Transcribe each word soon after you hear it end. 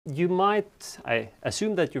You might, I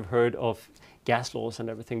assume that you've heard of gas laws and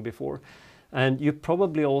everything before. And you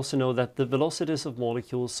probably also know that the velocities of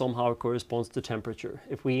molecules somehow corresponds to temperature.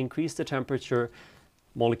 If we increase the temperature,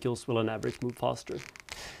 molecules will on average move faster.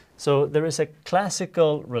 So there is a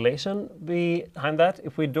classical relation behind that.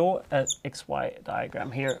 If we draw an XY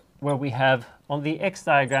diagram here, where we have on the X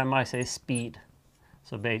diagram, I say speed.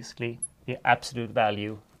 So basically the absolute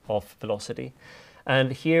value of velocity.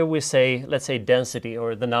 And here we say, let's say density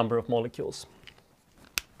or the number of molecules.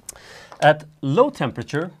 At low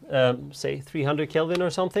temperature, say 300 Kelvin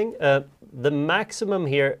or something, the maximum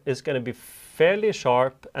here is going to be fairly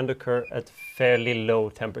sharp and occur at fairly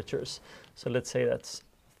low temperatures. So let's say that's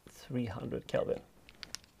 300 Kelvin.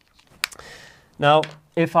 Now,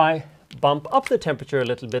 if I bump up the temperature a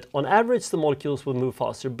little bit, on average the molecules will move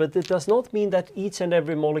faster, but it does not mean that each and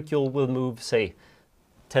every molecule will move, say,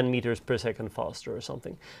 10 meters per second faster or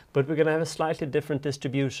something. But we're going to have a slightly different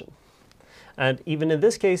distribution. And even in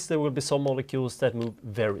this case, there will be some molecules that move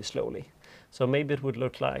very slowly. So maybe it would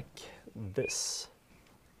look like this.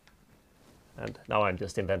 And now I'm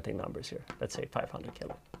just inventing numbers here. Let's say 500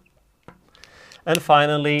 Kelvin. And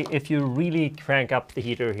finally, if you really crank up the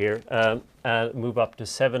heater here and move up to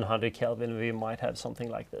 700 Kelvin, we might have something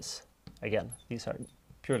like this. Again, these are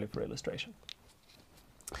purely for illustration.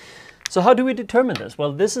 So how do we determine this?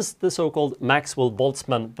 Well, this is the so-called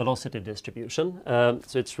Maxwell-Boltzmann velocity distribution.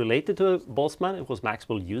 So it's related to Boltzmann. It was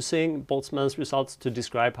Maxwell using Boltzmann's results to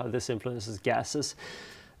describe how this influences gases.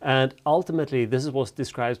 And ultimately, this is what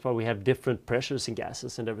describes why we have different pressures in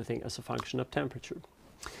gases and everything as a function of temperature.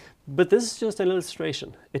 But this is just an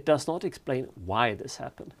illustration. It does not explain why this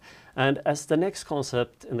happened. And as the next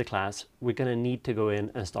concept in the class, we're going to need to go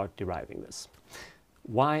in and start deriving this.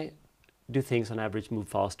 Why do things on average move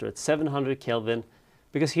faster at 700 Kelvin?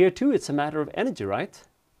 Because here too it's a matter of energy, right?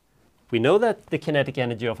 We know that the kinetic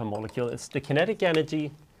energy of a molecule is the kinetic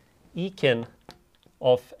energy Ekin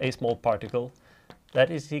of a small particle. That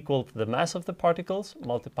is equal to the mass of the particles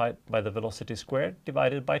multiplied by the velocity squared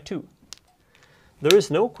divided by 2. There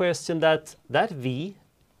is no question that that V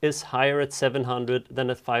is higher at 700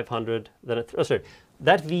 than at 500 than at,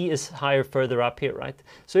 that V is higher further up here, right?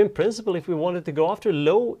 So in principle, if we wanted to go after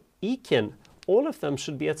low Ekin, all of them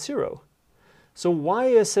should be at 0. So why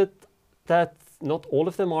is it that not all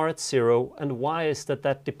of them are at 0, and why is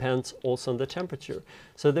that depends also on the temperature?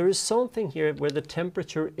 So there is something here where the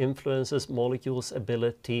temperature influences molecules'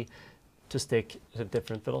 ability to stick at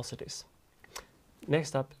different velocities.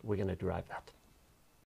 Next up, we're going to derive that.